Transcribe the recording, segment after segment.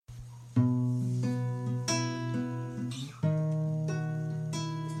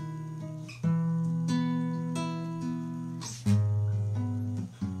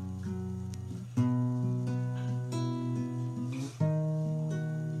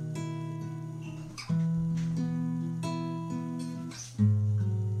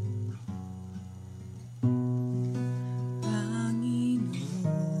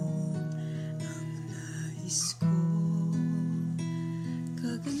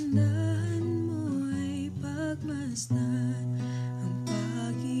Dahan-dahan mo'y pagmasdan ang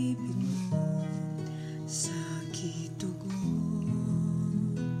pag-ibig mo sa kitugon.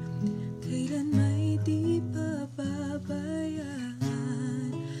 Kailan may di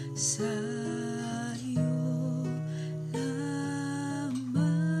pababayaan sa iyo lamang,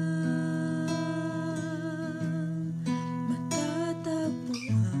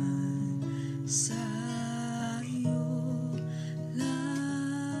 matatagpuan sa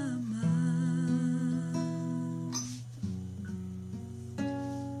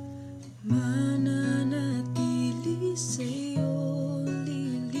mananatili sa'yo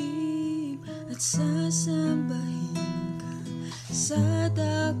lilim at sasambahin ka sa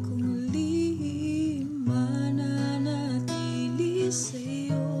dakong lihim. Mananatili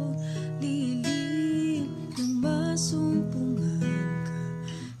sa'yo lilim nang masumpungan ka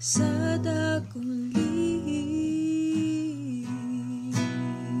sa dakong lihim.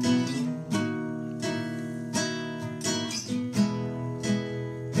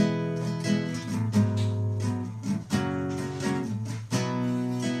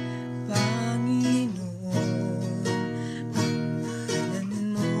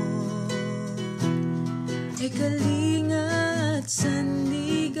 Ay kalinga at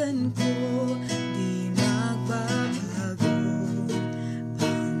sandigan ko, di magbabago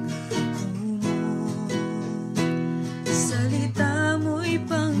pangako mo. Salita mo'y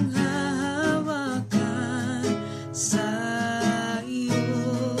panghahawakan sa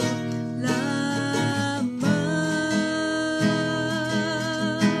iyo lamang,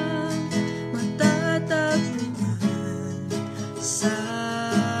 matatagpuan sa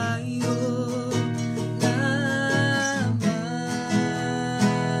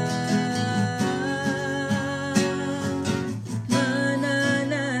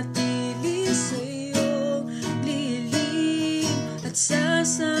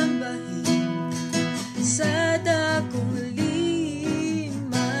sasambahin sa dakong lihim.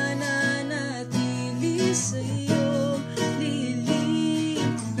 Mananatili sa'yo lilim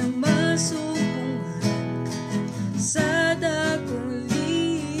nang masumpungan sa dakong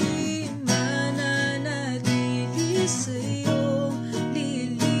lihim. Mananatili sa'yo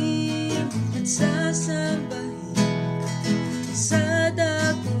lilim at sasambahin sa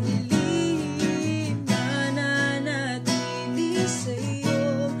dakong lihim. Mananatili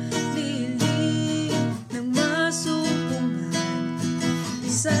sa'yo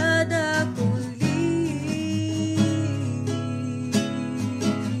sa dakong lihim.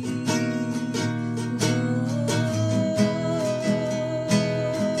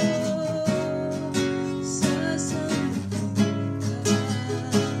 Sasambahin ka.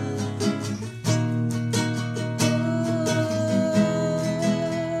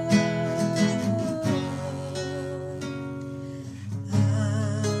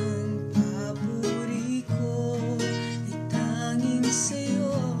 Ang papuri ko ay tanging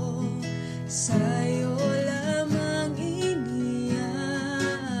sa'yo, sa'yo lamang iniaalay,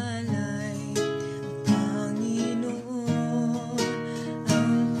 Panginoon.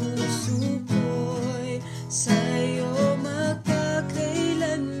 Ang puso ko'y sa'yo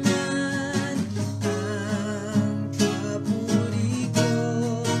magpakailanman. Ang papuri ko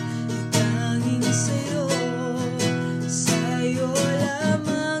ay tanging sa'yo, sa'yo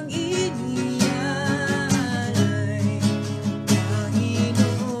lamang iniaalay, Panginoon.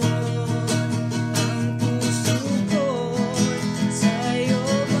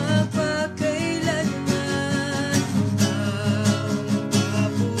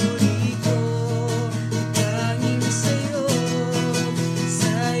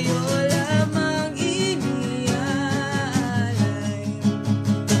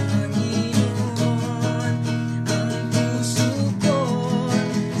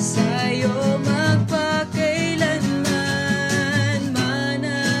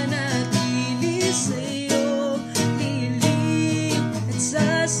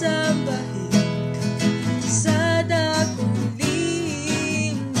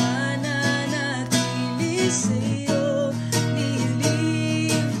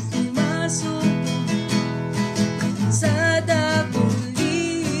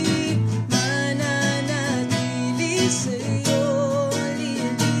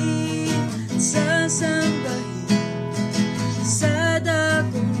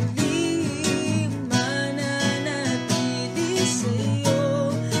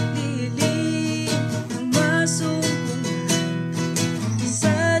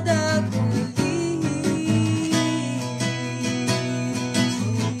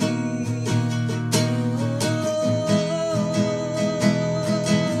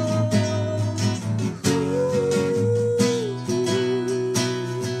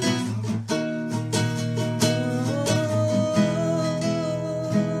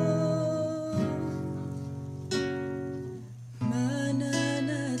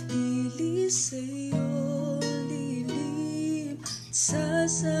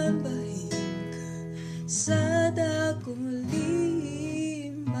 sambahin ka sa dakong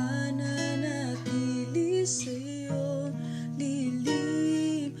lihim, mananatili sa'yo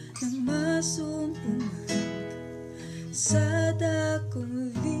lilim ng masumpungan sa dakong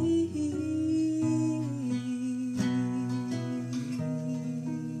lihim.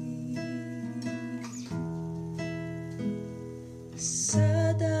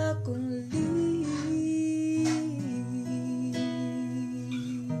 Sa dakong lihim,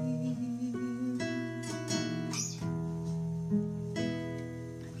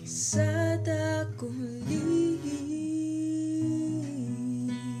 sa dakong lihim.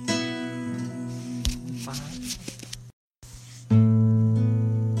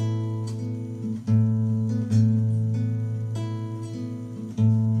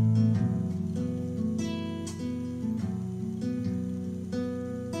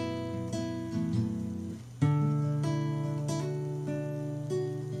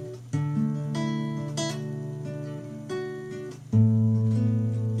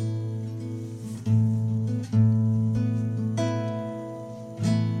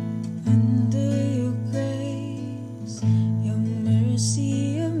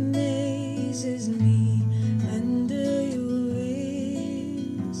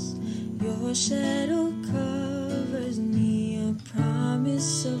 Your shadow covers me, a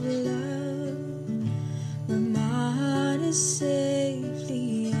promise of love, where my heart is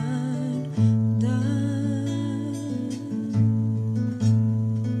safely undone.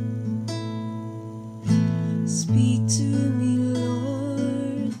 Speak to me,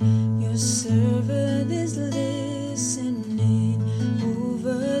 Lord, your servant is listening.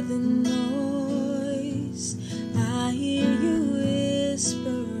 Over the noise, I hear you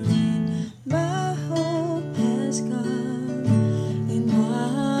whispering. My hope has come, and my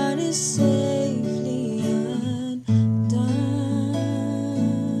heart is safely undone.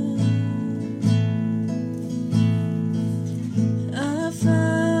 I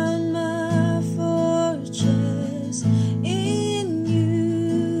found my fortress in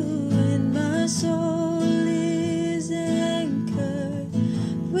you, and my soul is anchored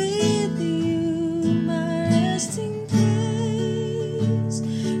with you. My resting place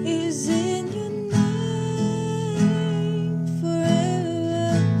is in your name,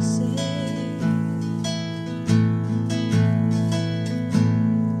 forever safe.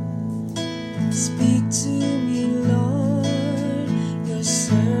 Speak to me, Lord, your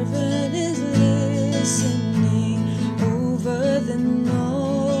servant is listening. Over the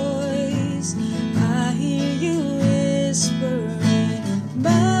noise, I hear you whispering.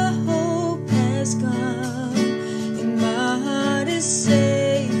 My hope has come, and my heart is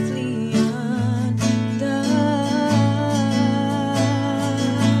safely undone.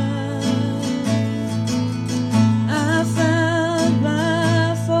 I found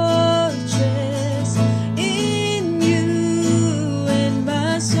my fortress in you, and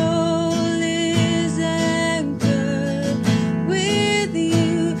my soul is anchored with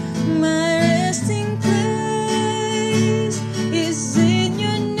you. My resting place is in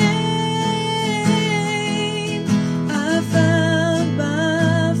your name. I found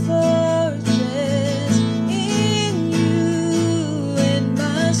my fortress in you, and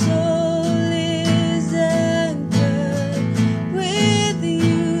my soul is anchored with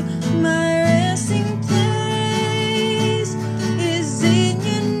you. My resting place is in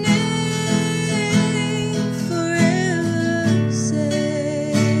your name, forever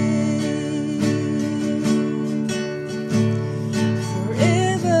safe.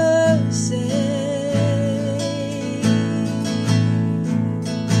 Forever safe.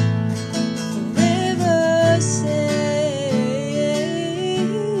 Forever safe.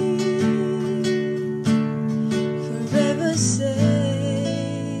 Forever safe.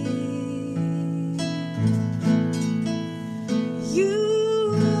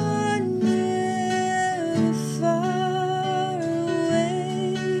 You are never far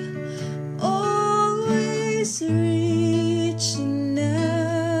away, always reaching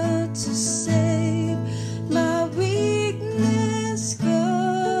out to save my weakness,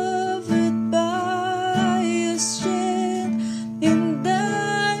 covered by your strength, and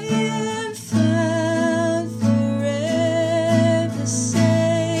I am found forever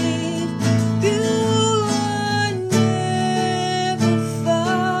safe. You are never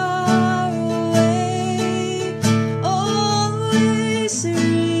far away, always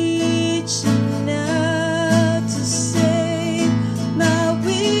reaching out to save my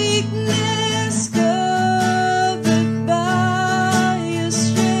weakness.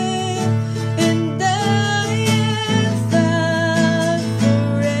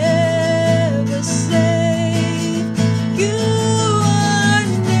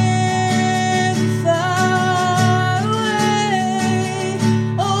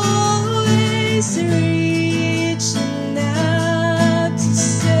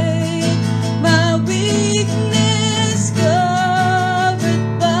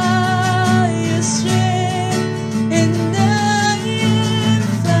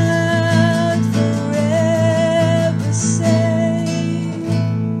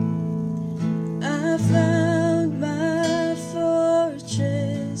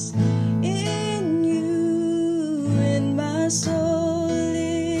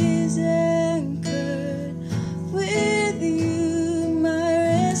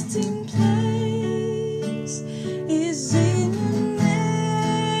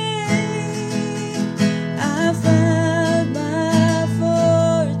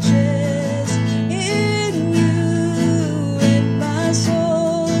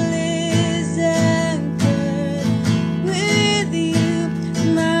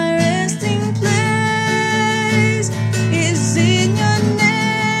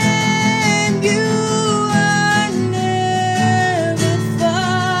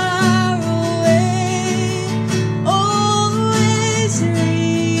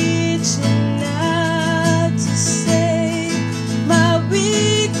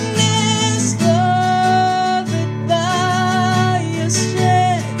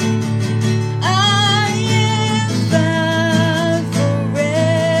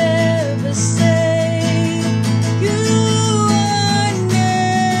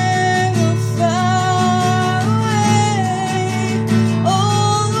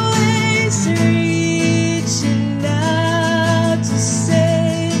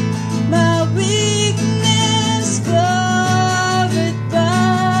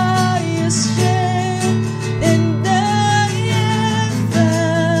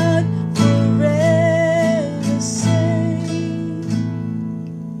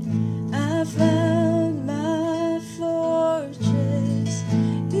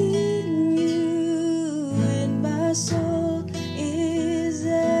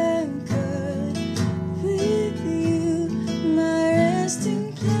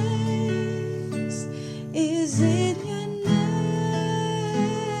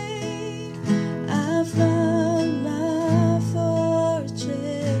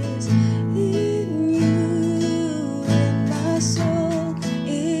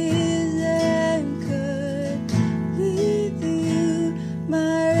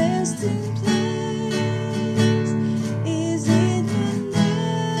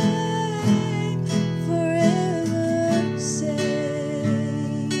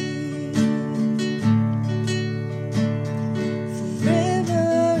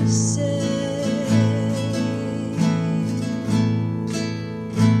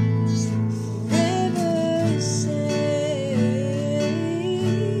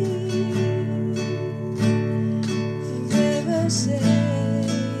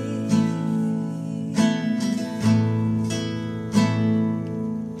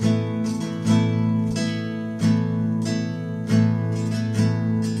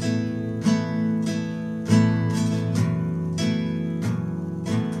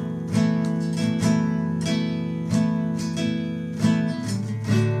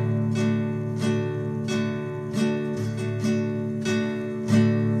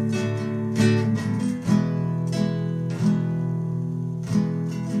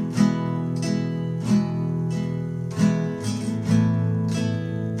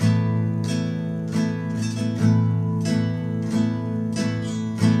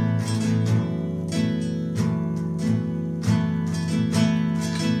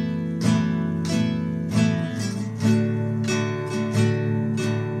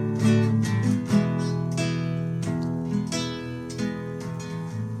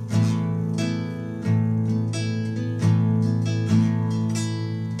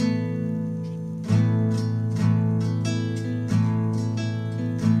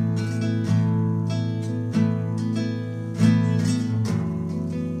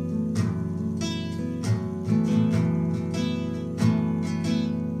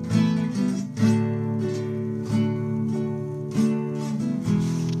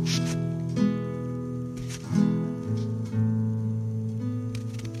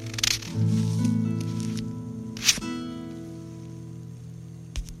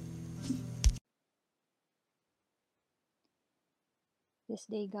 This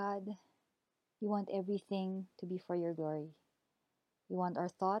day, God, we want everything to be for your glory. We want our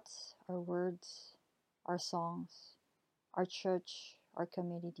thoughts, our words, our songs, our church, our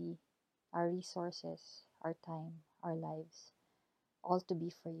community, our resources, our time, our lives, all to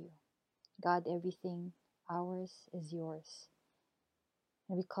be for you. God, everything ours is yours.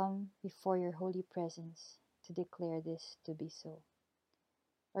 And we come before your holy presence to declare this to be so.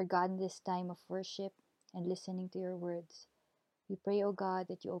 Lord God, in this time of worship and listening to your words, we pray, O God,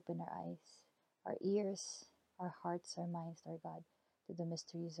 that you open our eyes, our ears, our hearts, our minds, Lord God, to the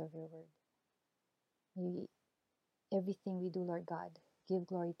mysteries of your word. May everything we do, Lord God, give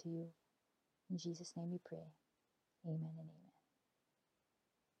glory to you. In Jesus' name we pray. Amen and amen.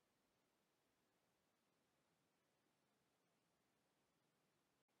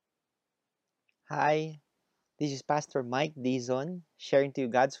 Hi, this is Pastor Mike Dizon sharing to you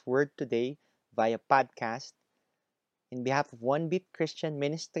God's Word today via podcast. In behalf of One Beat Christian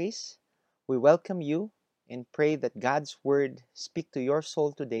Ministries, we welcome you and pray that God's Word speak to your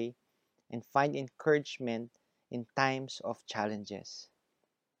soul today and find encouragement in times of challenges.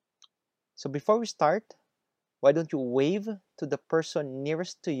 So before we start, why don't you wave to the person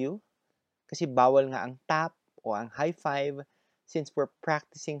nearest to you? Kasi bawal nga ang tap o ang high five since we're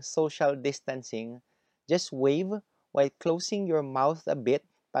practicing social distancing. Just wave while closing your mouth a bit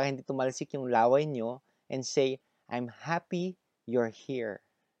para hindi tumalsik yung laway nyo and say, I'm happy you're here.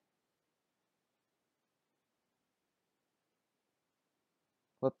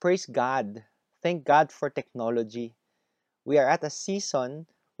 Well, praise God. Thank God for technology. We are at a season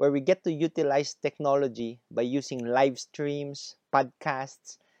where we get to utilize technology by using live streams,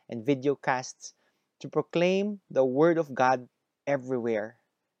 podcasts, and videocasts to proclaim the Word of God everywhere.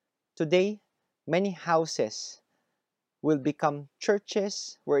 Today, many houses will become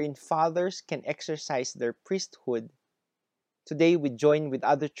churches wherein fathers can exercise their priesthood. Today, we join with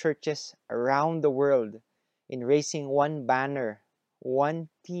other churches around the world in raising one banner, one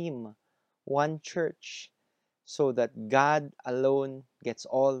team, one church, so that God alone gets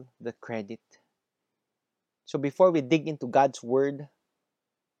all the credit. So before we dig into God's Word,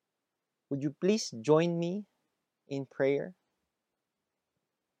 would you please join me in prayer?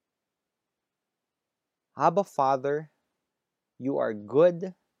 Abba Father, you are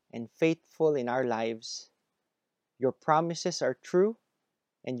good and faithful in our lives. Your promises are true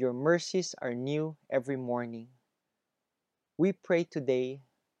and your mercies are new every morning. We pray today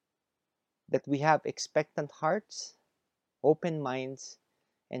that we have expectant hearts, open minds,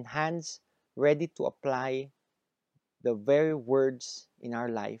 and hands ready to apply the very words in our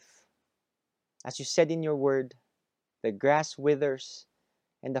life. As you said in your word, the grass withers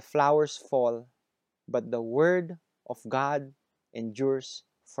and the flowers fall, but the word of God endures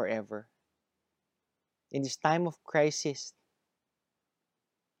forever. In this time of crisis,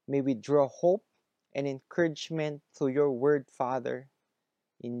 may we draw hope and encouragement through your word, Father.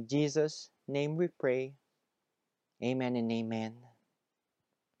 In Jesus' name we pray. Amen and amen.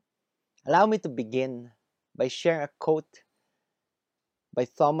 Allow me to begin by sharing a quote by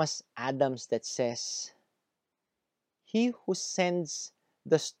Thomas Adams that says, He who sends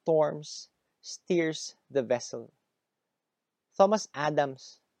the storms steers the vessel. Thomas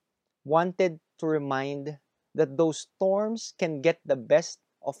Adams wanted to remind that those storms can get the best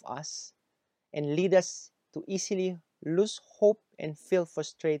of us and lead us to easily lose hope and feel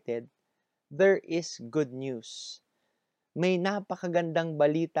frustrated. There is good news. May napakagandang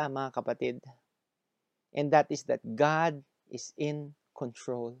balita, mga kapatid. And that is that God is in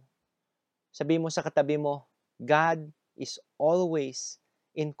control. Sabi mo sa katabi mo, God is always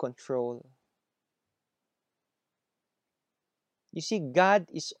in control. You see,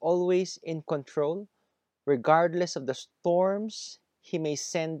 God is always in control regardless of the storms He may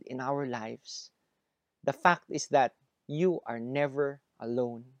send in our lives. The fact is that you are never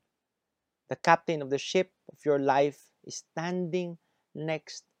alone. The captain of the ship of your life is standing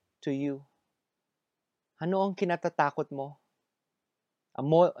next to you. Ano ang kinatatakot mo?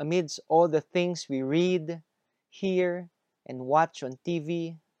 Amidst all the things we read, hear, and watch on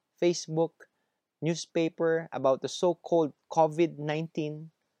TV, Facebook, newspaper about the so-called COVID-19,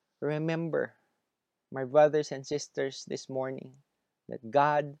 remember, my brothers and sisters, this morning, that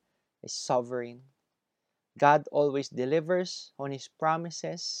God is sovereign. God always delivers on His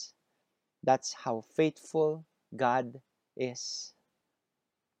promises. That's how faithful God is.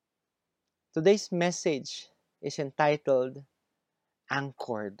 Today's message is entitled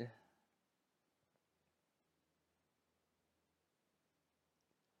Anchored.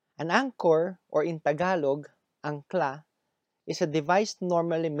 An anchor, or in Tagalog, angkla, is a device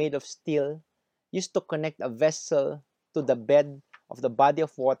normally made of steel used to connect a vessel to the bed of the body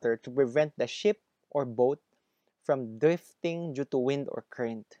of water to prevent the ship or boat from drifting due to wind or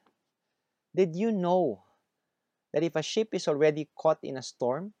current. Did you know that if a ship is already caught in a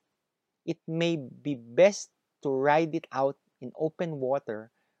storm, it may be best to ride it out in open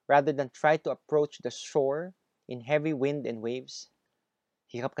water rather than try to approach the shore in heavy wind and waves?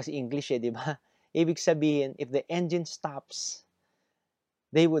 Hirap kasi English di ba? Ibig sabihin, if the engine stops,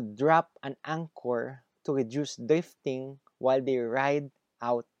 they would drop an anchor to reduce drifting while they ride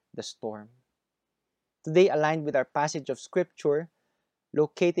out the storm. Today, aligned with our passage of scripture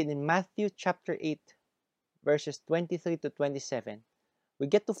located in Matthew chapter 8, verses 23 to 27, we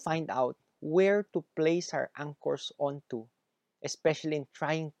get to find out where to place our anchors onto, especially in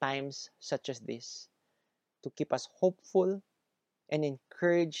trying times such as this, to keep us hopeful and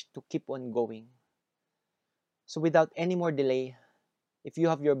encouraged to keep on going. So without any more delay, if you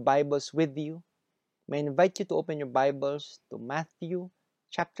have your Bibles with you, may I invite you to open your Bibles to Matthew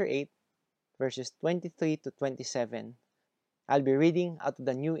chapter 8, verses 23 to 27. I'll be reading out of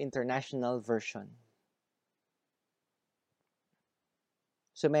the New International Version.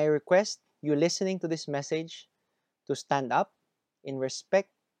 So may I request you listening to this message to stand up in respect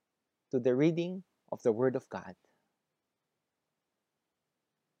to the reading of the Word of God.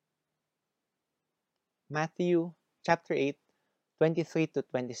 Matthew chapter 8, 23 to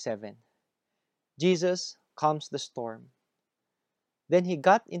 27. Jesus calms the storm. Then he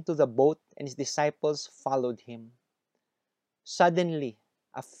got into the boat and his disciples followed him. Suddenly,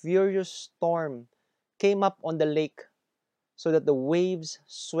 a furious storm came up on the lake so that the waves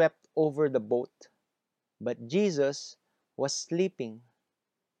swept over the boat. But Jesus was sleeping.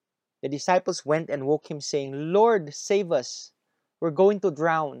 The disciples went and woke him, saying, "Lord, save us! We're going to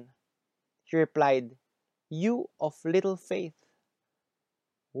drown." He replied, "You of little faith,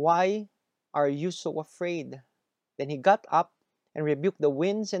 why are you so afraid?" Then he got up and rebuked the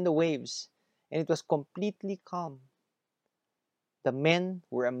winds and the waves, and it was completely calm. The men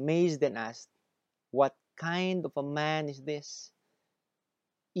were amazed and asked, "What kind of a man is this?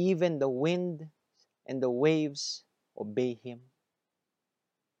 Even the wind and the waves obey him."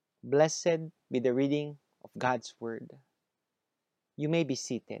 Blessed be the reading of God's word. You may be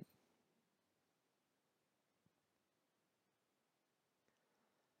seated.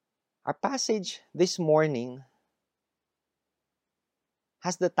 Our passage this morning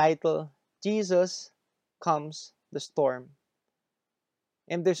has the title, Jesus Calms the Storm.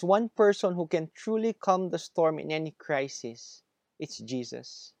 And there's one person who can truly calm the storm in any crisis. It's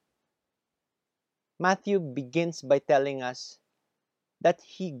Jesus. Matthew begins by telling us that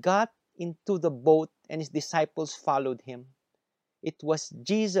he got into the boat and his disciples followed him. It was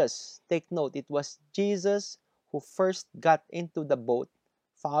Jesus, take note, it was Jesus who first got into the boat,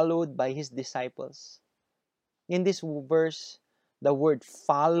 followed by his disciples. In this verse, the word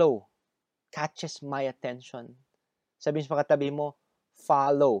follow catches my attention. Sabihin sa katabi mo,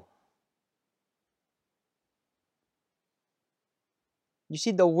 follow. You see,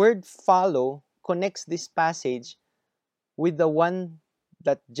 the word follow connects this passage with the one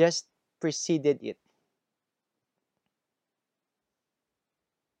that just preceded it.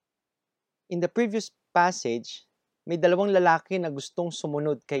 In the previous passage, may dalawang lalaki na gustong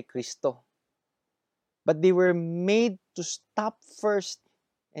sumunod kay Kristo. But they were made to stop first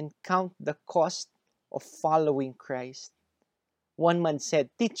and count the cost of following Christ. One man said,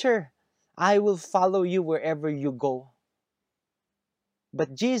 "Teacher, I will follow you wherever you go."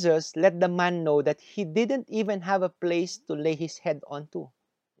 But Jesus let the man know that he didn't even have a place to lay his head onto.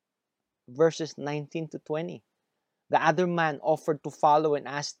 Verses 19 to 20. The other man offered to follow and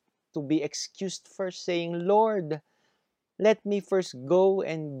asked to be excused first, saying, "Lord, let me first go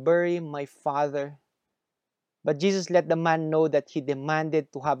and bury my father." But Jesus let the man know that he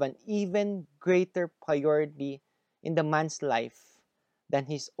demanded to have an even greater priority in the man's life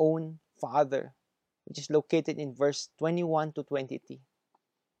than his own father, which is located in verse 21 to 23.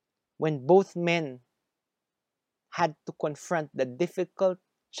 When both men had to confront the difficult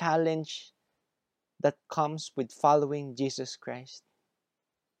challenge that comes with following Jesus Christ.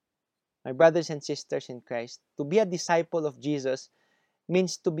 My brothers and sisters in Christ, to be a disciple of Jesus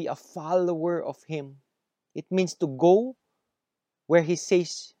means to be a follower of him. It means to go where he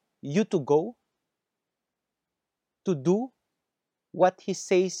says you to go, to do what he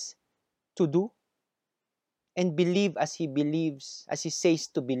says to do, and believe as he believes, as he says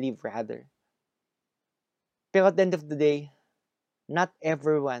to believe rather. Pero at the end of the day, not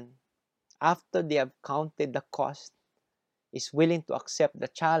everyone, after they have counted the cost, is willing to accept the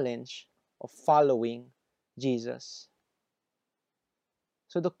challenge of following Jesus.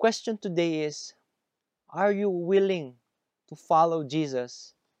 So the question today is, are you willing to follow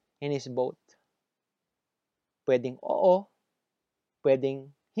Jesus in His boat? Pwedeng oo,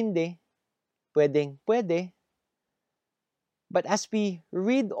 pwedeng hindi, pwedeng pwede. But as we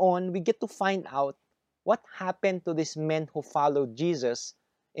read on, we get to find out what happened to these men who followed Jesus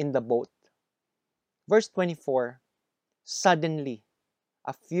in the boat. Verse 24, suddenly,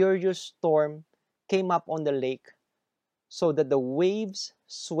 a furious storm came up on the lake, so that the waves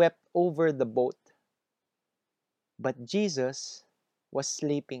swept over the boat. But Jesus was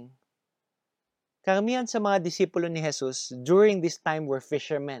sleeping. Karamihan sa mga disipulo ni Jesus during this time were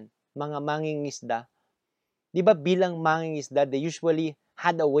fishermen, mga mangingisda. Di ba bilang mangingisda, they usually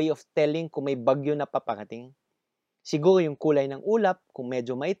had a way of telling kung may bagyo na paparating. Siguro yung kulay ng ulap kung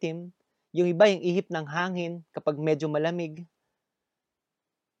medyo maitim, yung iba yung ihip ng hangin kapag medyo malamig.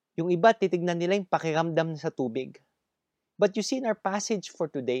 Yung iba titignan nila yung pakiramdam sa tubig. But you see in our passage for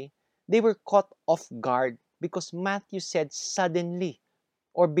today, they were caught off guard because Matthew said suddenly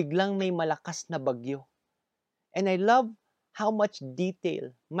or biglang may malakas na bagyo. And I love how much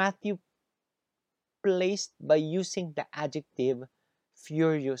detail Matthew placed by using the adjective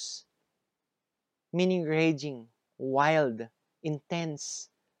furious, meaning raging, wild, intense,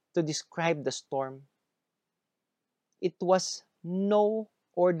 to describe the storm. It was no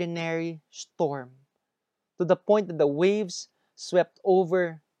ordinary storm, to the point that the waves swept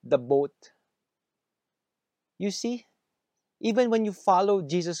over the boat. You see, even when you follow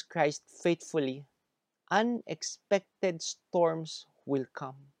Jesus Christ faithfully, unexpected storms will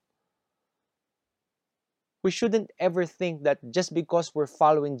come. We shouldn't ever think that just because we're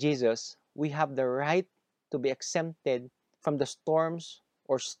following Jesus, we have the right to be exempted from the storms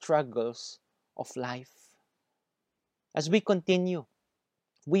or struggles of life. As we continue,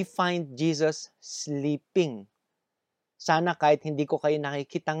 we find Jesus sleeping. Sana kahit hindi ko kayo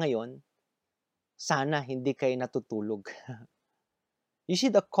nakikita ngayon, sana hindi kayo natutulog. You see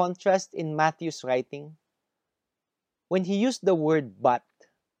the contrast in Matthew's writing? When he used the word but,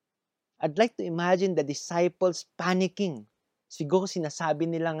 I'd like to imagine the disciples panicking. Siguro sinasabi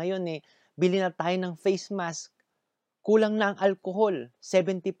nila ngayon bili na tayo ng face mask. Kulang na ang alcohol,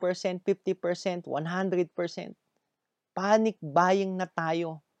 70%, 50%, 100%. Panic buying na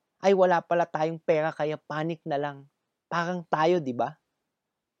tayo. Ay wala pala tayong pera kaya panic na lang. Parang tayo, di ba?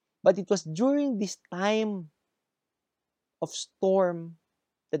 But it was during this time of storm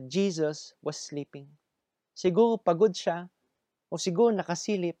that Jesus was sleeping. Siguro pagod siya o siguro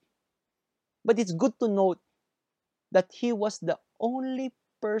nakasilip. But it's good to note that he was the only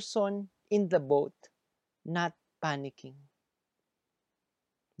person in the boat not panicking.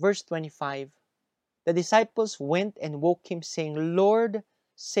 Verse 25, the disciples went and woke him saying, Lord,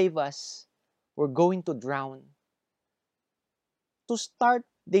 save us. We're going to drown. To start,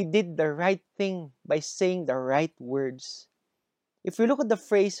 they did the right thing by saying the right words. If we look at the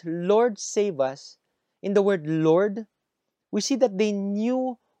phrase, Lord, save us, in the word Lord, we see that they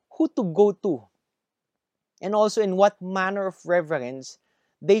knew who to go to and also in what manner of reverence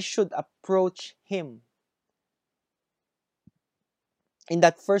they should approach him. In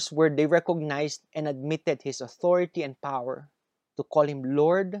that first word, they recognized and admitted his authority and power. To call him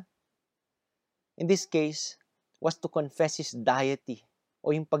Lord, in this case, was to confess his deity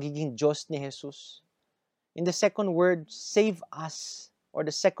o yung pagiging Diyos ni Jesus. In the second word, save us, or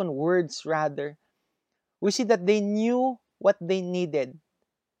the second words rather, we see that they knew what they needed.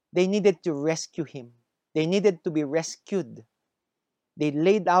 They needed to rescue him. They needed to be rescued. They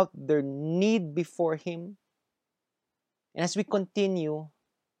laid out their need before him. And as we continue,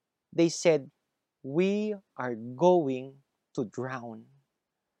 they said, we are going to drown.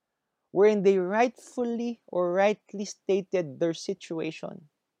 Wherein they rightfully or rightly stated their situation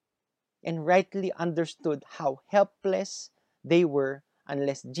and rightly understood how helpless they were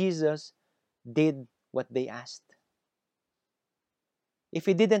unless Jesus did what they asked. If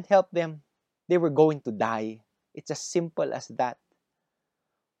he didn't help them, they were going to die. It's as simple as that.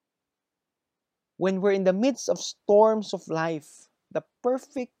 When we're in the midst of storms of life, the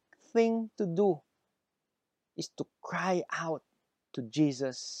perfect thing to do is to cry out to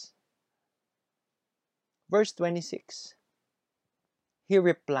Jesus. Verse 26, he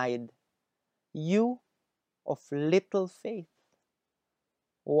replied, you of little faith,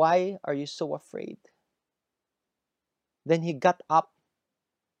 why are you so afraid? Then he got up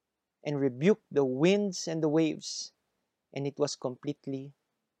and rebuked the winds and the waves, and it was completely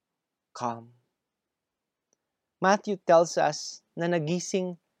calm. Matthew tells us na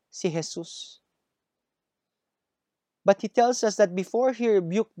nagising si Jesus. But he tells us that before he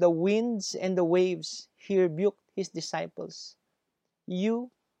rebuked the winds and the waves, he rebuked his disciples.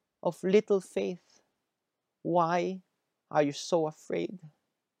 You of little faith, why are you so afraid?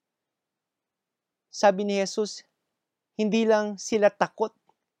 Sabi ni Jesus, hindi lang sila takot,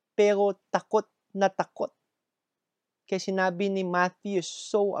 pero takot na takot. Kaya sinabi ni Matthew,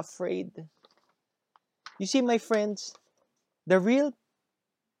 so afraid. You see, my friends, the real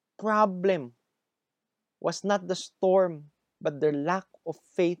problem was not the storm, but their lack of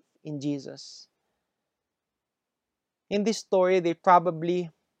faith in Jesus. In this story, they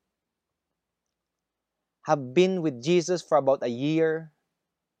probably have been with Jesus for about a year,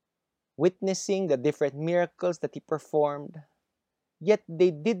 witnessing the different miracles that he performed, yet they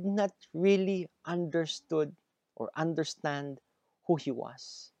did not really understood or understand who he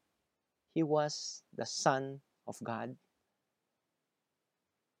was. He was the Son of God.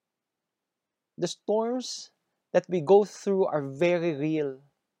 The storms that we go through are very real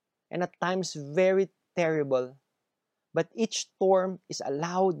and at times very terrible. But each storm is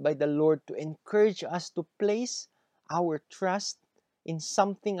allowed by the Lord to encourage us to place our trust in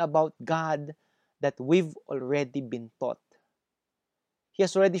something about God that we've already been taught. He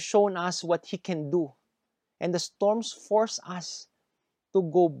has already shown us what He can do. And the storms force us to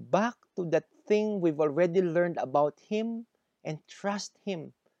go back to that thing we've already learned about Him and trust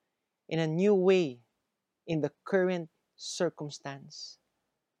Him in a new way in the current circumstance.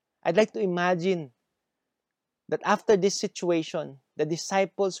 I'd like to imagine that after this situation, the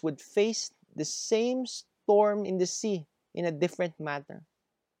disciples would face the same storm in the sea in a different manner.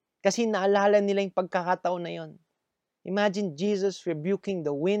 Kasi naalala nila yung pagkakataon na yon. Imagine Jesus rebuking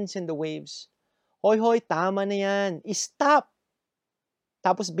the winds and the waves. Hoy, hoy, tama na yan. Stop!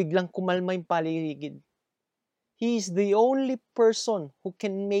 Tapos biglang kumalma yung paligid. He is the only person who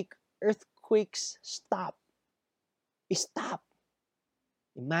can make earthquakes stop. Stop!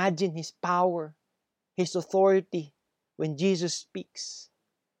 Imagine His power, His authority when Jesus speaks.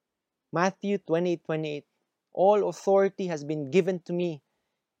 Matthew 28:28. All authority has been given to me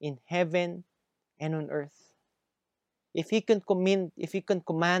in heaven and on earth. If He can command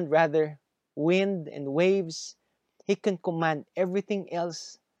wind and waves, He can command everything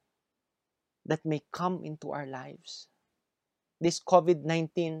else that may come into our lives. This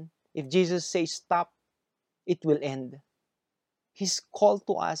COVID-19, if Jesus says stop, it will end. His call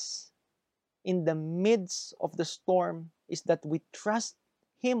to us in the midst of the storm is that we trust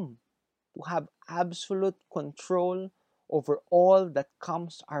Him to have absolute control over all that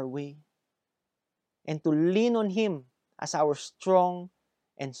comes our way and to lean on Him as our strong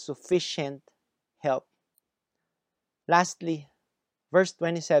and sufficient help. Lastly, verse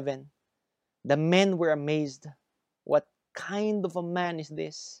 27, the men were amazed. What kind of a man is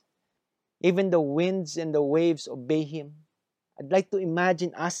this? Even the winds and the waves obey Him. I'd like to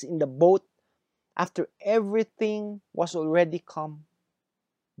imagine us in the boat after everything was already calm.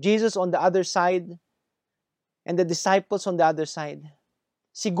 Jesus on the other side and the disciples on the other side.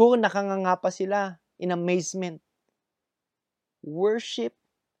 Siguro nakanganga pa sila in amazement. Worship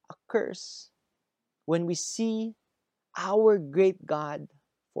occurs when we see our great God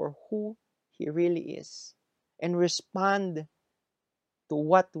for who He really is and respond to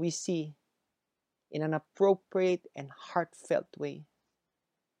what we see in an appropriate and heartfelt way.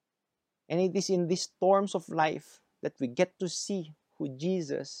 And it is in these storms of life that we get to see who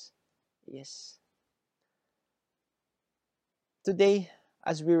Jesus is. Today,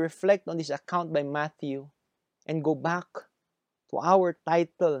 as we reflect on this account by Matthew and go back to our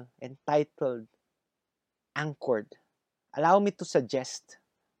title entitled Anchored, allow me to suggest,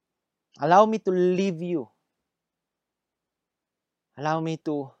 allow me to leave you, allow me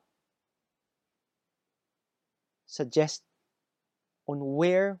to suggest on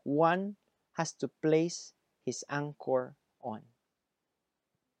where one has to place his anchor on.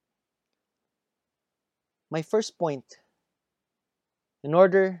 My first point, in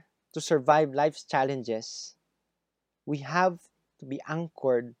order to survive life's challenges, we have to be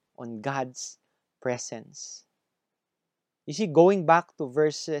anchored on God's presence. You see, going back to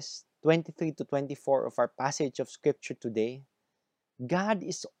verses 23 to 24 of our passage of Scripture today, God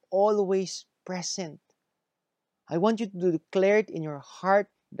is always present. I want you to declare it in your heart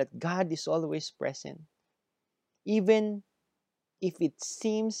that God is always present. Even if it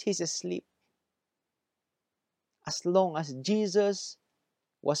seems He's asleep, as long as Jesus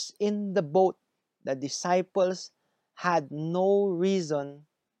was in the boat, the disciples had no reason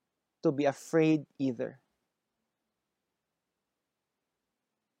to be afraid either.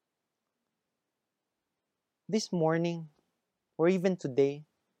 This morning, or even today,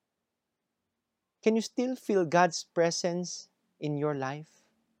 can you still feel God's presence in your life?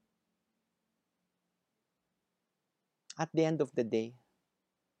 At the end of the day,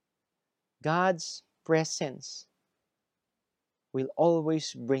 God's presence will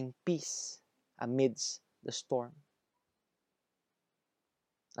always bring peace amidst the storm.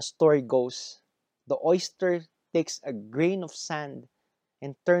 A story goes, the oyster takes a grain of sand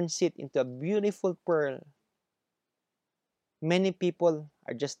and turns it into a beautiful pearl. Many people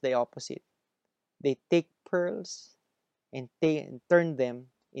are just the opposite. They take pearls and turn them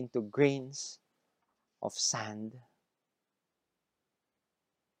into grains of sand.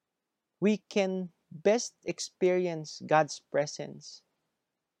 We can best experience God's presence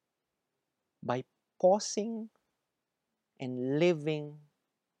by pausing and living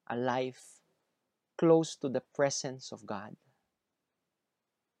a life close to the presence of God.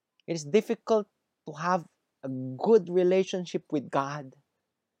 It is difficult to have a good relationship with God,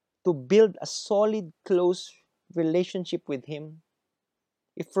 to build a solid, close relationship with Him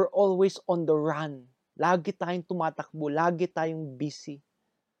if we're always on the run. Lagi tayong tumatakbo, lagi tayong busy.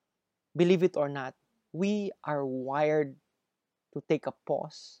 Believe it or not, we are wired to take a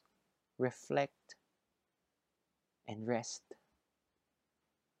pause, reflect, and rest.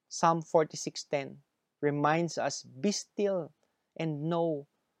 Psalm 46:10 reminds us, "Be still and know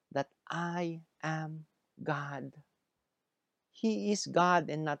that I am God." He is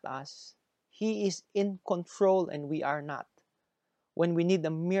God and not us. He is in control and we are not. When we need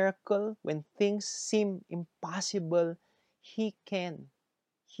a miracle, when things seem impossible, He can.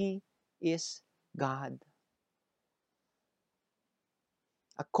 He is God.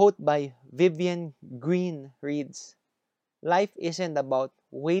 A quote by Vivian Green reads, "Life isn't about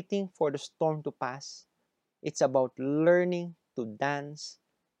waiting for the storm to pass. It's about learning to dance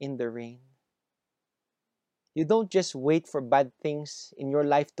in the rain." You don't just wait for bad things in your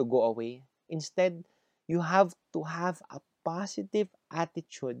life to go away. Instead, you have to have a positive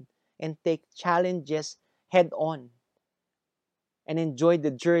attitude and take challenges head on and enjoy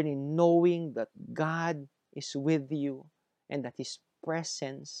the journey knowing that God is with you and that His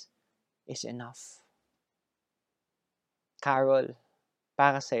presence is enough. Carol,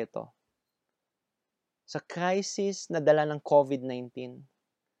 para sa ito. Sa crisis na dala ng COVID-19,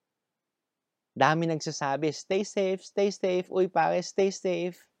 dami nagsasabi, stay safe, uy pare, stay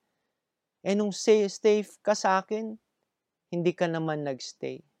safe. Eh nung say safe ka sa akin, hindi ka naman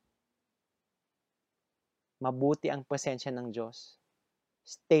nagstay. Mabuti ang presensya ng Diyos.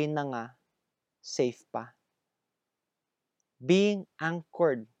 Stay na nga, safe pa. Being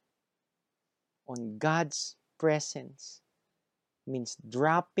anchored on God's presence means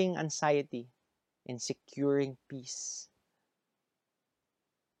dropping anxiety and securing peace.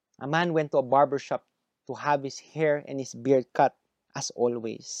 A man went to a barber shop to have his hair and his beard cut, as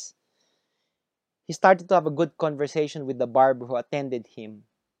always. He started to have a good conversation with the barber who attended him.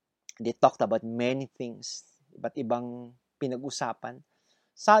 They talked about many things, iba't ibang pinag-usapan.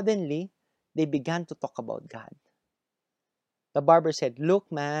 Suddenly, they began to talk about God. The barber said,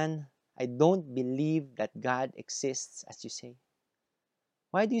 "Look, man, I don't believe that God exists as you say."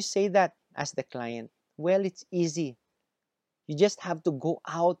 "Why do you say that?" asked the client. "Well, it's easy. You just have to go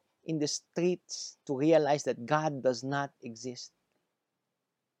out in the streets to realize that God does not exist."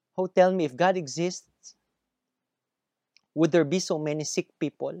 Oh, tell me, if God exists, would there be so many sick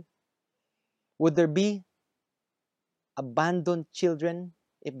people? Would there be abandoned children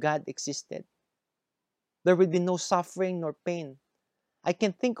if God existed? There would be no suffering nor pain. I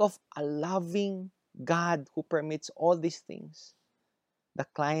can think of a loving God who permits all these things. The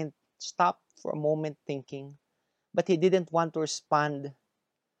client stopped for a moment thinking, but he didn't want to respond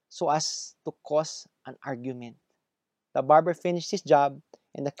so as to cause an argument. The barber finished his job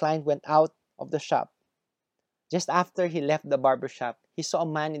and the client went out of the shop. Just after he left the barber shop, he saw a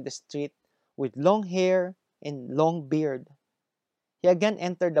man in the street with long hair and long beard. He again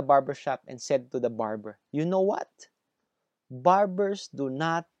entered the barber shop and said to the barber, "You know what? Barbers do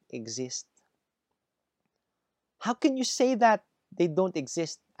not exist." "How can you say that they don't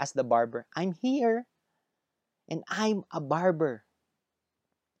exist?" asked the barber. "I'm here and I'm a barber."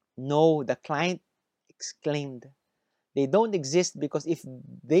 "No," the client exclaimed. "They don't exist because if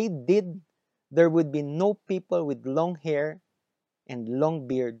they did, there would be no people with long hair and long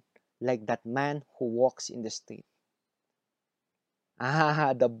beard like that man who walks in the street."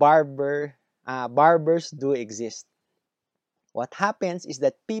 The barbers do exist. What happens is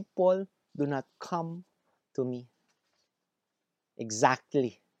that people do not come to me.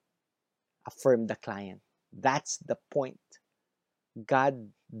 "Exactly," affirmed the client. "That's the point.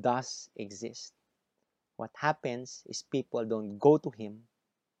 God does exist. What happens is people don't go to Him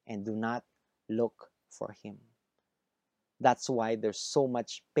and do not look for Him. That's why there's so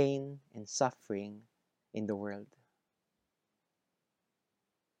much pain and suffering in the world."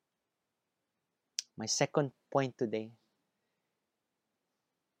 My second point today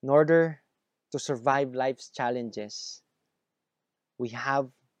In order to survive life's challenges, we have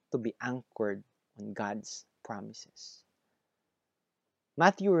to be anchored on God's promises.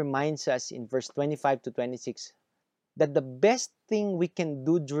 Matthew reminds us in verse 25 to 26 that the best thing we can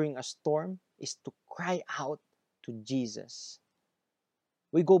do during a storm is to cry out to Jesus.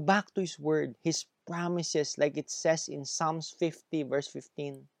 We go back to His Word, His promises, like it says in Psalms 50 verse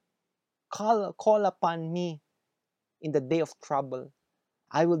 15. Call upon me in the day of trouble.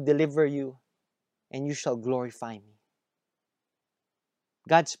 I will deliver you, and you shall glorify me.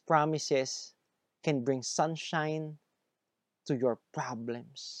 God's promises can bring sunshine to your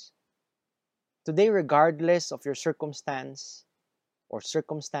problems. Today, regardless of your circumstance or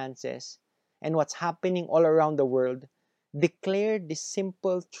circumstances and what's happening all around the world, declare this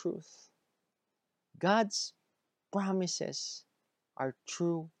simple truth. God's promises are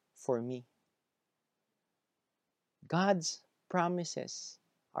true for me. God's promises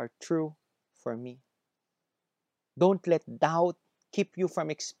are true for me. Don't let doubt keep you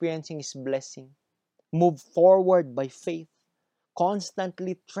from experiencing His blessing. Move forward by faith,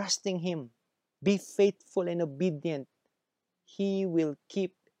 constantly trusting Him. Be faithful and obedient. He will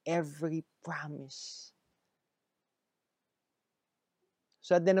keep every promise.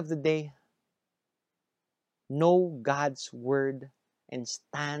 So at the end of the day, know God's word and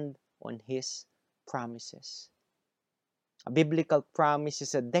stand on His promises. A biblical promise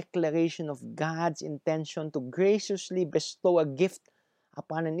is a declaration of God's intention to graciously bestow a gift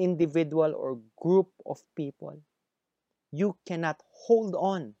upon an individual or group of people. You cannot hold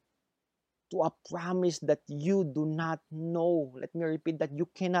on to a promise that you do not know. Let me repeat that. You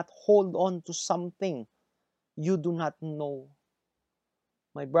cannot hold on to something you do not know.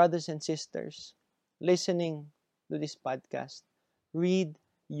 My brothers and sisters, listening to this podcast, read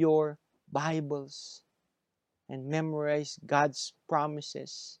your Bibles and memorize God's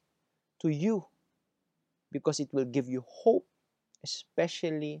promises to you because it will give you hope,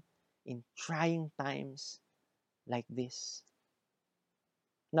 especially in trying times like this.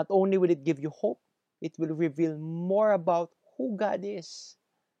 Not only will it give you hope, it will reveal more about who God is,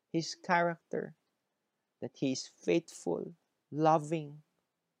 His character, that He is faithful, loving,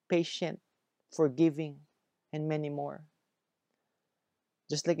 patient, forgiving, and many more.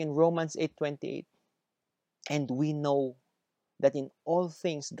 Just like in Romans 8:28, and we know that in all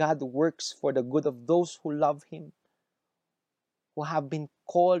things God works for the good of those who love Him, who have been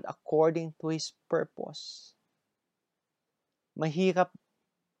called according to His purpose. Mahirap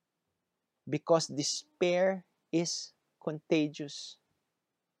because despair is contagious.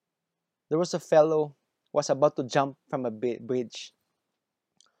 There was a fellow who was about to jump from a bridge.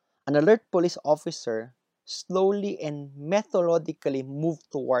 An alert police officer slowly and methodically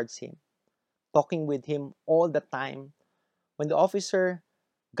moved towards him, talking with him all the time. When the officer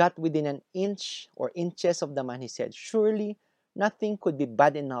got within an inch or inches of the man, he said, "Surely nothing could be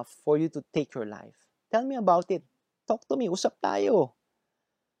bad enough for you to take your life. Tell me about it. Talk to me. Usap tayo."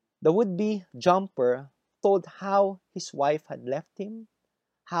 The would-be jumper told how his wife had left him,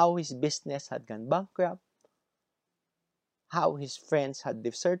 how his business had gone bankrupt, how his friends had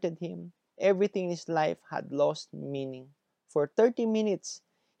deserted him. Everything in his life had lost meaning. For 30 minutes,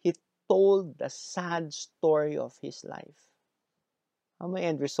 he told the sad story of his life. On my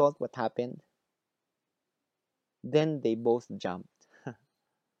end result, what happened? Then they both jumped.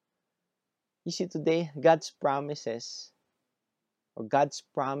 You see, today, God's promises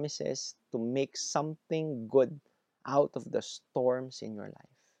to make something good out of the storms in your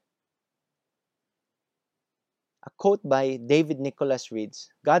life. A quote by David Nicholas reads,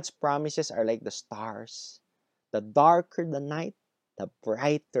 "God's promises are like the stars. The darker the night, the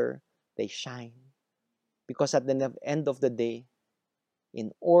brighter they shine." Because at the end of the day,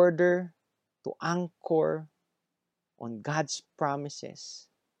 in order to anchor on God's promises,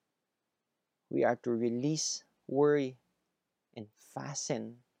 we are to release worry and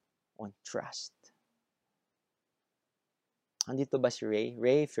fasten on trust. Andito ba si Ray?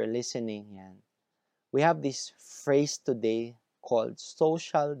 Ray, if you're listening, yan. We have this phrase today called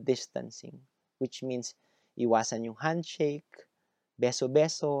social distancing, which means iwasan yung handshake,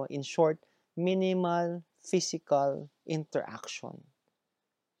 beso-beso, in short, minimal physical interaction.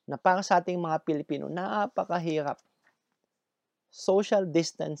 Na para sa ating mga Pilipino, napakahirap. Social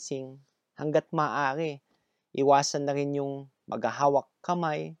distancing, hanggat maaari, iwasan na rin yung maghahawak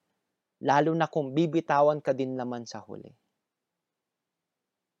kamay, lalo na kung bibitawan ka din naman sa huli.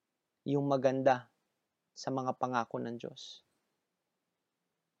 Yung maganda sa mga pangako ng Diyos.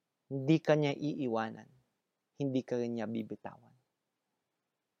 Hindi ka niya iiwanan. Hindi ka rin niya bibitawan.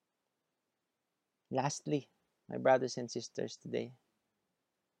 Lastly, my brothers and sisters today,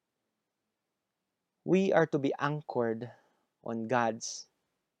 We are to be anchored on God's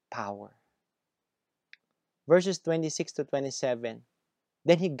power. Verses 26 to 27.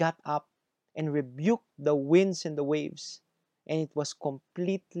 Then he got up and rebuked the winds and the waves, and it was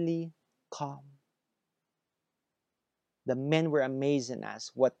completely calm. The men were amazed and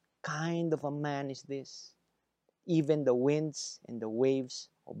asked, "What kind of a man is this? Even the winds and the waves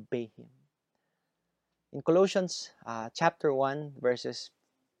obey him." In Colossians chapter 1, verses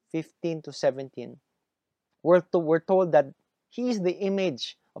 15 to 17, we're told that he is the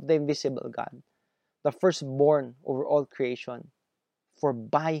image of the invisible God, the firstborn over all creation. For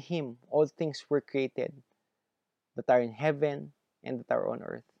by him all things were created, that are in heaven and that are on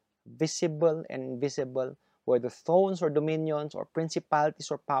earth, visible and invisible, whether thrones or dominions or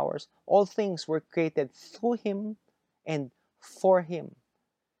principalities or powers, all things were created through him and for him.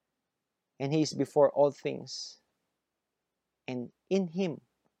 And he is before all things, and in him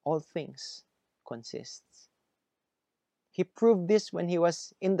all things consists. He proved this when he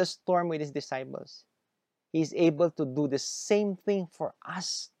was in the storm with his disciples. He is able to do the same thing for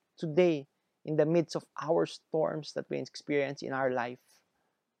us today in the midst of our storms that we experience in our life.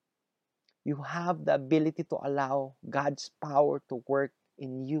 You have the ability to allow God's power to work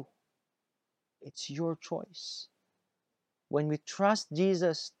in you. It's your choice. When we trust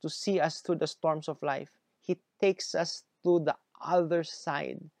Jesus to see us through the storms of life, he takes us to the other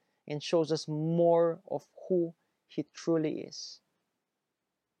side and shows us more of who he truly is.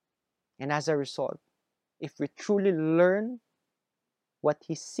 And as a result, if we truly learn what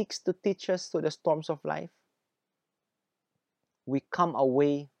he seeks to teach us through the storms of life, we come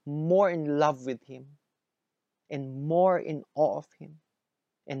away more in love with him and more in awe of him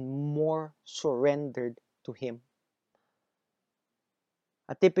and more surrendered to him.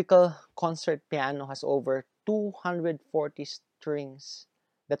 A typical concert piano has over 240 strings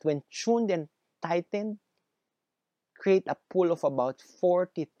that, when tuned and tightened, create a pull of about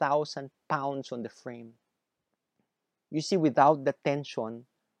 40,000 pounds on the frame. You see, without the tension,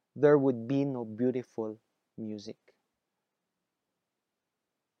 there would be no beautiful music.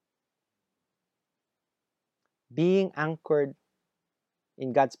 Being anchored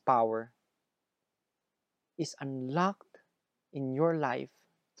in God's power is unlocked in your life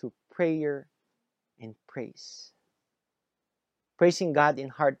through prayer and praise. Praising God in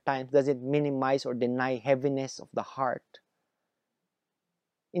hard times doesn't minimize or deny heaviness of the heart.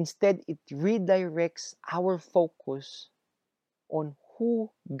 Instead, it redirects our focus on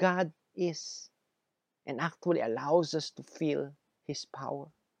who God is and actually allows us to feel his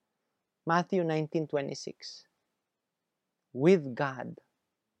power. Matthew 19:26. With God,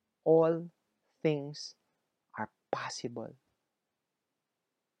 all things are possible.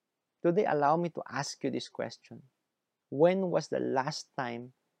 Today, allow me to ask you this question. When was the last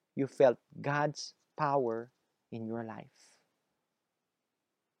time you felt God's power in your life?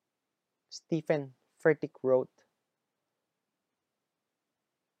 Stephen Furtick wrote,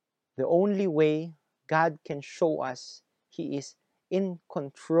 "The only way God can show us he is in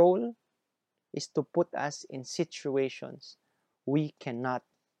control is to put us in situations we cannot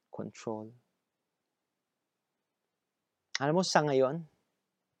control." Alam mo, sa ngayon,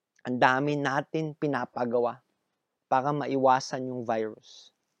 ang dami natin pinapagawa para maiwasan yung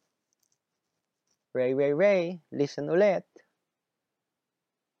virus. Ray, listen ulit.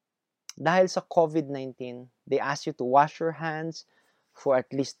 Dahil sa COVID-19, they ask you to wash your hands for at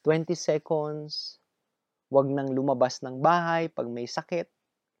least 20 seconds. Huwag nang lumabas ng bahay pag may sakit.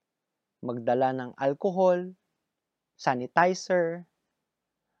 Magdala ng alcohol, sanitizer,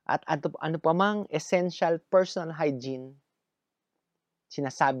 at ano pa mang essential personal hygiene.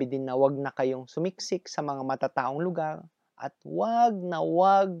 Sinasabi din na huwag na kayong sumiksik sa mga matataong lugar at huwag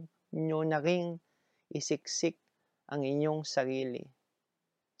nyo na ring isiksik ang inyong sarili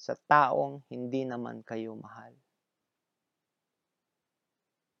sa taong hindi naman kayo mahal.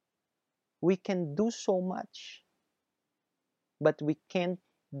 We can do so much, but we can't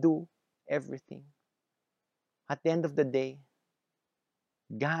do everything. At the end of the day,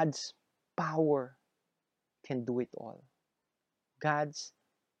 God's power can do it all. God's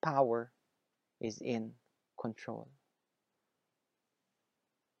power is in control.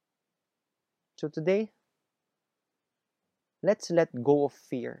 So today, let's let go of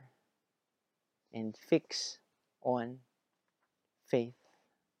fear and fix on faith.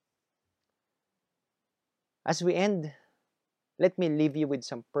 As we end, let me leave you with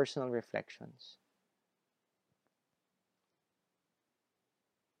some personal reflections.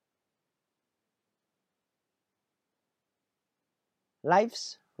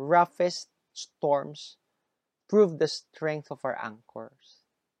 Life's roughest storms prove the strength of our anchors.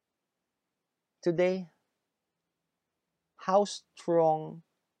 Today, how strong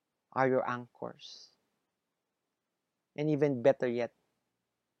are your anchors? And even better yet,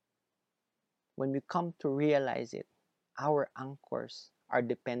 when we come to realize it, our anchors are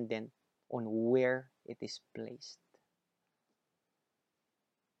dependent on where it is placed.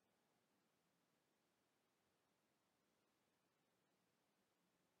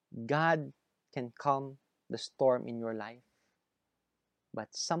 God can calm the storm in your life, but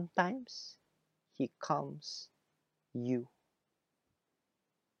sometimes He calms you.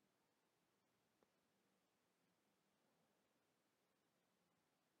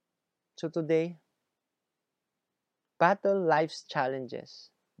 So today, battle life's challenges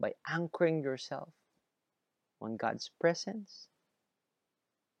by anchoring yourself on God's presence,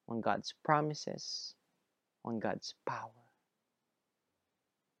 on God's promises, on God's power.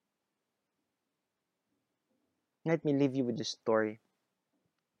 Let me leave you with this story.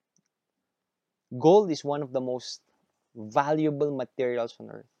 Gold is one of the most valuable materials on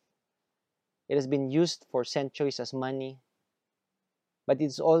earth. It has been used for centuries as money, but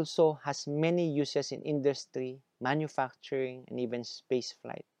it also has many uses in industry, manufacturing, and even space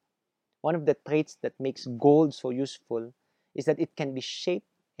flight. One of the traits that makes gold so useful is that it can be shaped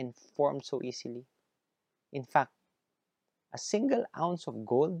and formed so easily. In fact, a single ounce of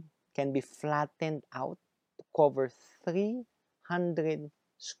gold can be flattened out to cover 300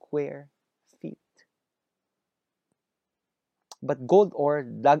 square feet. But gold ore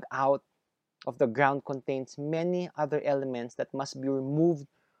dug out of the ground contains many other elements that must be removed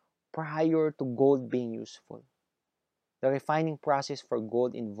prior to gold being useful. The refining process for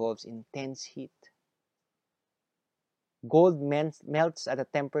gold involves intense heat. Gold melts at a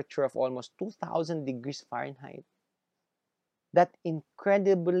temperature of almost 2000 degrees Fahrenheit. That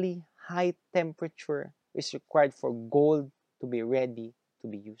incredibly high temperature is required for gold to be ready to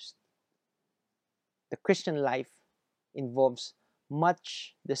be used. The Christian life involves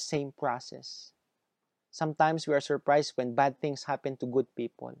much the same process. Sometimes we are surprised when bad things happen to good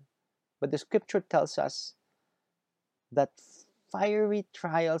people. But the scripture tells us that fiery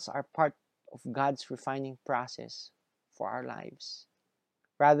trials are part of God's refining process for our lives.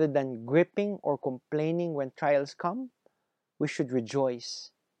 Rather than gripping or complaining when trials come, we should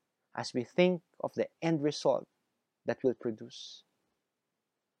rejoice as we think of the end result that will produce.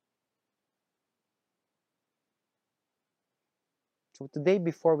 So today,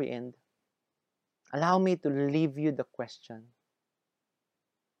 before we end, allow me to leave you the question: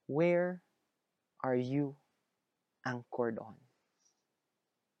 where are you anchored on?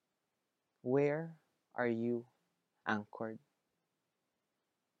 Where are you anchored?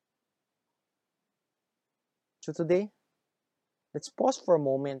 So today, let's pause for a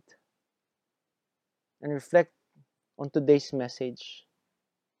moment and reflect on today's message.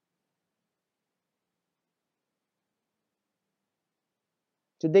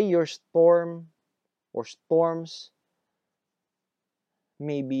 Today, your storm or storms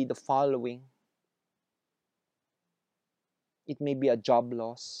may be the following. It may be a job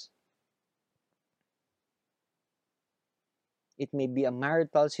loss. It may be a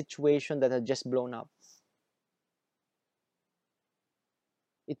marital situation that has just blown up.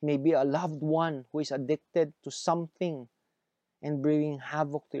 It may be a loved one who is addicted to something and bringing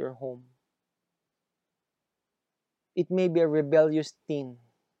havoc to your home. It may be a rebellious teen.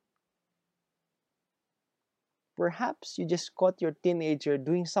 Perhaps you just caught your teenager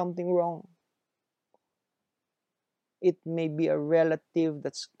doing something wrong. It may be a relative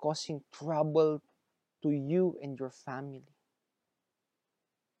that's causing trouble to you and your family.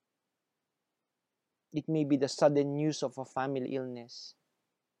 It may be the sudden news of a family illness.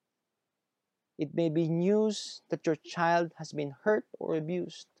 It may be news that your child has been hurt or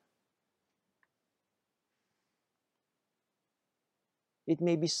abused. It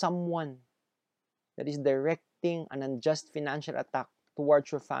may be someone that is directing an unjust financial attack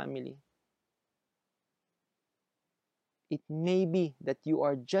towards your family. It may be that you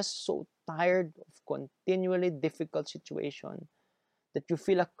are just so tired of continually difficult situation that you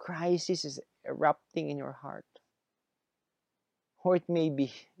feel a crisis is erupting in your heart. Or it may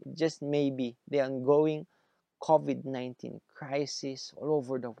be, just maybe, the ongoing COVID-19 crisis all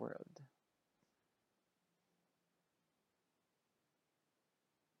over the world.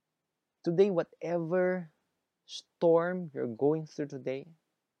 Today, whatever storm you're going through today,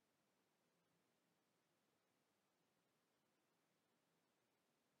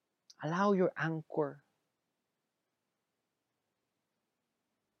 allow your anchor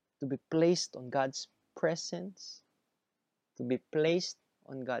to be placed on God's presence, to be placed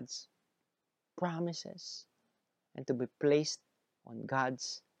on God's promises, and to be placed on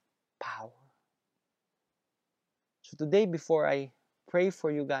God's power. So today, before I pray for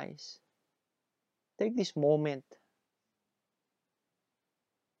you guys, take this moment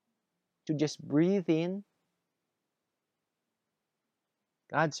to just breathe in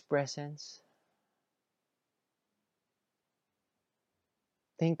God's presence.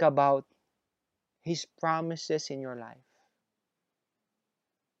 Think about His promises in your life.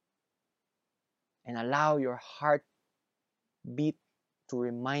 And allow your heartbeat to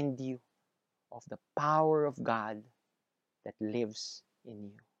remind you of the power of God that lives in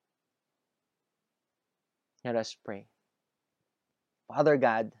you. Let us pray. Father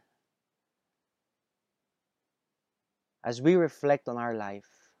God, as we reflect on our life,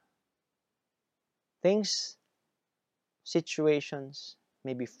 things, situations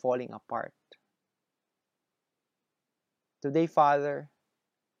may be falling apart. Today, Father,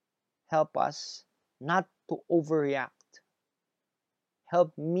 help us not to overreact.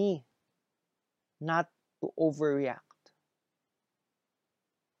 Help me not to overreact.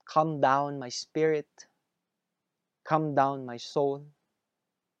 Calm down my spirit. Calm down my soul.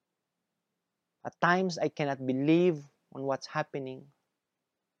 At times, I cannot believe on what's happening.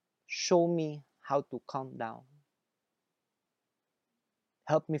 Show me how to calm down.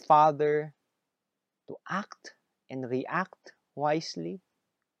 Help me, Father, to act and react wisely.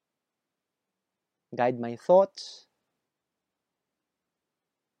 Guide my thoughts.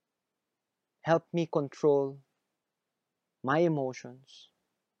 Help me control my emotions.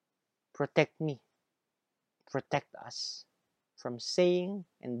 Protect me. Protect us from saying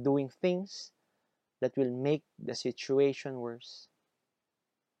and doing things that will make the situation worse.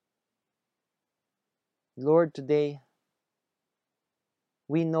 Lord, today,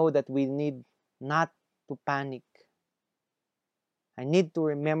 we know that we need not to panic. I need to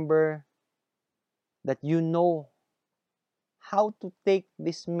remember that you know how to take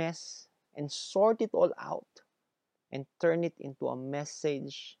this mess and sort it all out and turn it into a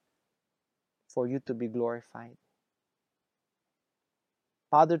message for you to be glorified.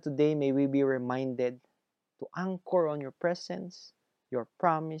 Father, today may we be reminded to anchor on your presence, your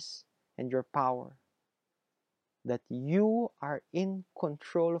promise, and your power, that you are in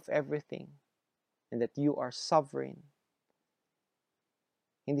control of everything and that you are sovereign.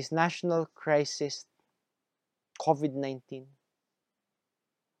 In this national crisis, COVID-19,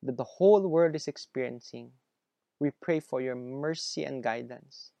 that the whole world is experiencing, we pray for your mercy and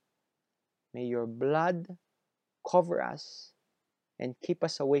guidance. May your blood cover us and keep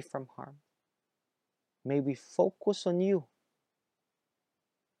us away from harm. May we focus on you,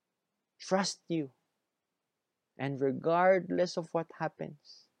 trust you, and regardless of what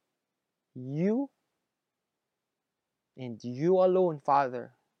happens, you and you alone,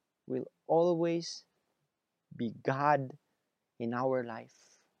 Father, will always be God in our life.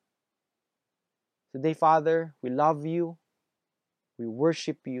 Today, Father, we love you, we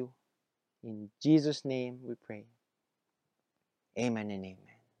worship you. In Jesus' name we pray. Amen and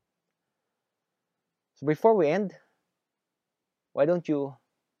amen. So before we end, why don't you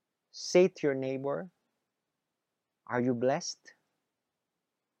say to your neighbor, are you blessed?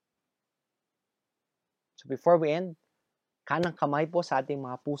 So before we end, kanang kamay po sa ating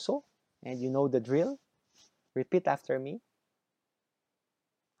mga puso, and you know the drill. Repeat after me.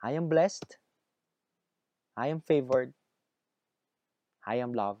 I am blessed. I am favored. I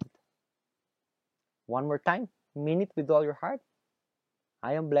am loved. One more time. Mean it with all your heart.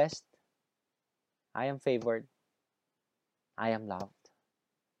 I am blessed. I am favored. I am loved.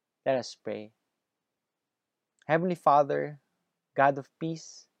 Let us pray. Heavenly Father, God of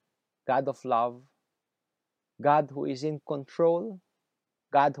peace, God of love, God who is in control,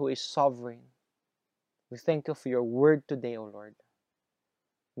 God who is sovereign, we thank you for your word today, O Lord.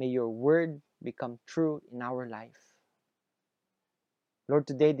 May your word become true in our life. Lord,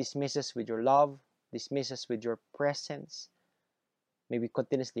 today dismiss us with your love, dismiss us with your presence. May we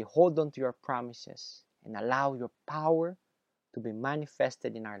continuously hold on to your promises and allow your power to be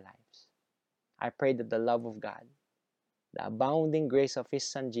manifested in our lives. I pray that the love of God, the abounding grace of His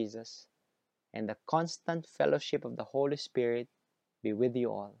Son Jesus, and the constant fellowship of the Holy Spirit be with you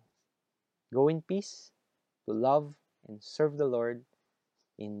all. Go in peace to love and serve the Lord.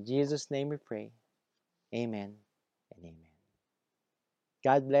 In Jesus' name we pray. Amen and amen.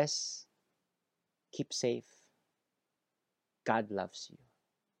 God bless. Keep safe. God loves you.